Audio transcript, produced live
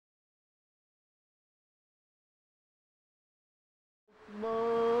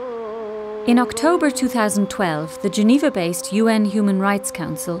In October 2012, the Geneva-based UN Human Rights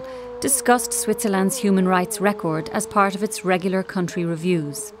Council discussed Switzerland's human rights record as part of its regular country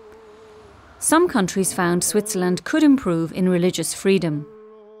reviews. Some countries found Switzerland could improve in religious freedom.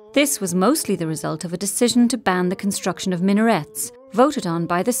 This was mostly the result of a decision to ban the construction of minarets, voted on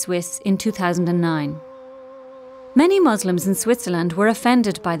by the Swiss in 2009. Many Muslims in Switzerland were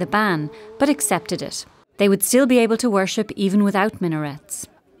offended by the ban, but accepted it. They would still be able to worship even without minarets.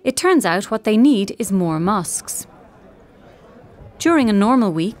 It turns out what they need is more mosques. During a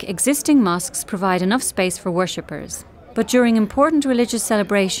normal week, existing mosques provide enough space for worshippers. But during important religious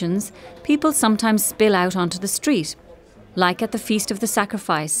celebrations, people sometimes spill out onto the street, like at the Feast of the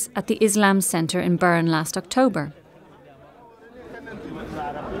Sacrifice at the Islam Centre in Bern last October.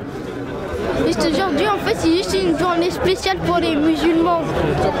 Aujourd'hui, en fait, c'est juste une journée spéciale pour les musulmans.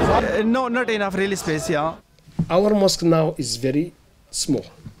 No, not enough really space, yeah. Our mosque now is very small.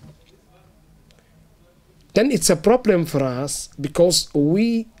 Then it's a problem for us because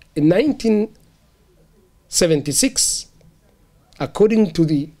we, in 1976, according to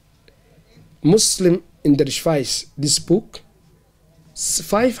the Muslim in der Schweiz, this book,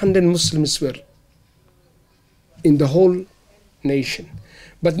 500 Muslims were in the whole nation.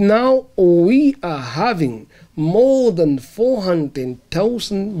 But now we are having more than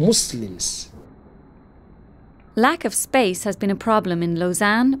 400,000 Muslims. Lack of space has been a problem in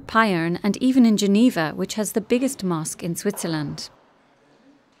Lausanne, Payerne and even in Geneva, which has the biggest mosque in Switzerland.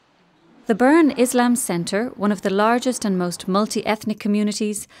 The Bern Islam Centre, one of the largest and most multi-ethnic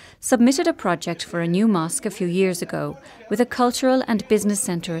communities, submitted a project for a new mosque a few years ago, with a cultural and business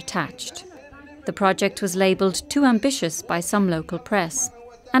centre attached. The project was labelled too ambitious by some local press,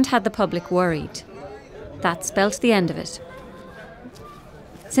 and had the public worried. That spelt the end of it.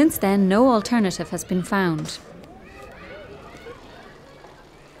 Since then, no alternative has been found.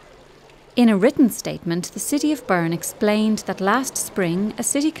 In a written statement, the city of Bern explained that last spring a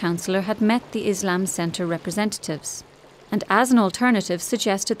city councillor had met the Islam Centre representatives and as an alternative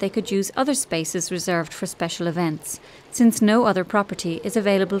suggested they could use other spaces reserved for special events, since no other property is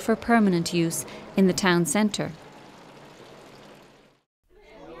available for permanent use in the town centre.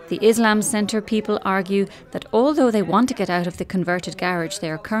 The Islam Centre people argue that although they want to get out of the converted garage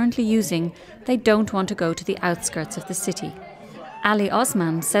they are currently using, they don't want to go to the outskirts of the city. Ali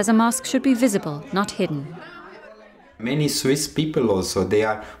Osman says a mosque should be visible, not hidden. Many Swiss people also, they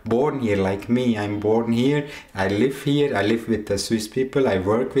are born here like me. I'm born here, I live here, I live with the Swiss people, I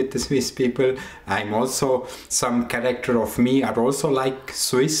work with the Swiss people. I'm also, some character of me are also like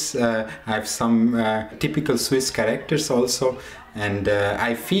Swiss. I have some typical Swiss characters also. And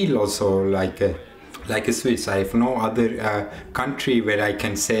I feel also like a Swiss. I have no other country where I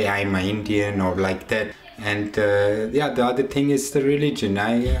can say I'm an Indian or like that. And yeah, the other thing is the religion.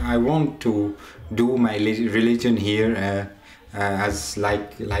 I want to do my religion here as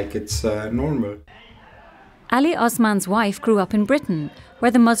like it's normal. Ali Osman's wife grew up in Britain,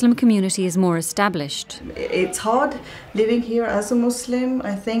 where the Muslim community is more established. It's hard living here as a Muslim,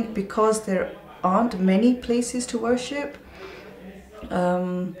 I think, because there aren't many places to worship.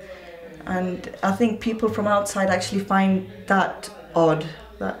 And I think people from outside actually find that odd.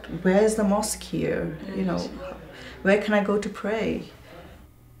 That where's the mosque here? You know, where can I go to pray?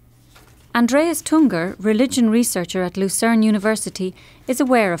 Andreas Tunger, religion researcher at Lucerne University, is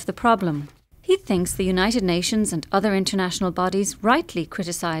aware of the problem. He thinks the United Nations and other international bodies rightly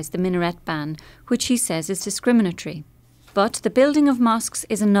criticise the minaret ban, which he says is discriminatory. But the building of mosques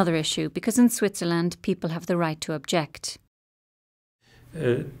is another issue, because in Switzerland people have the right to object.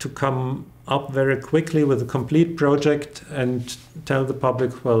 To come up very quickly with a complete project and tell the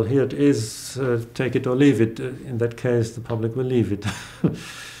public, well, here it is, take it or leave it. In that case, the public will leave it.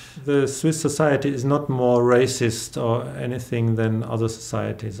 The Swiss society is not more racist or anything than other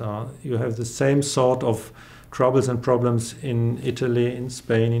societies are. You have the same sort of troubles and problems in Italy, in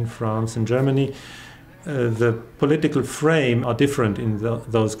Spain, in France, in Germany. The political frame are different in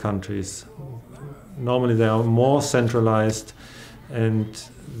those countries. Normally they are more centralized, and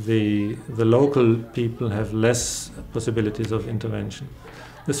the local people have less possibilities of intervention.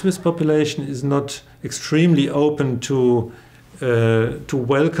 The Swiss population is not extremely open to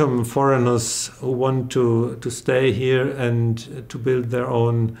welcome foreigners who want to stay here and to build their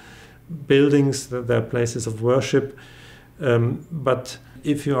own buildings, their places of worship. But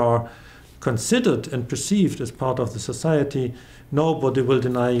if you are considered and perceived as part of the society, nobody will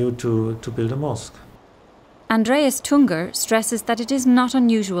deny you to build a mosque. Andreas Tunger stresses that it is not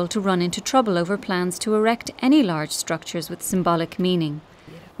unusual to run into trouble over plans to erect any large structures with symbolic meaning,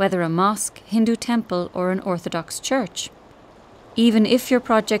 whether a mosque, Hindu temple or an Orthodox church. Even if your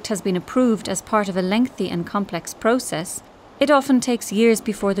project has been approved as part of a lengthy and complex process, it often takes years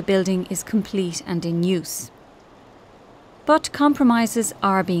before the building is complete and in use. But compromises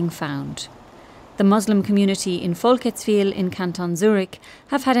are being found. The Muslim community in Volketswil in Canton Zurich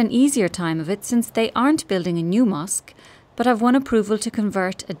have had an easier time of it since they aren't building a new mosque, but have won approval to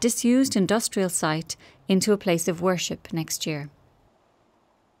convert a disused industrial site into a place of worship next year.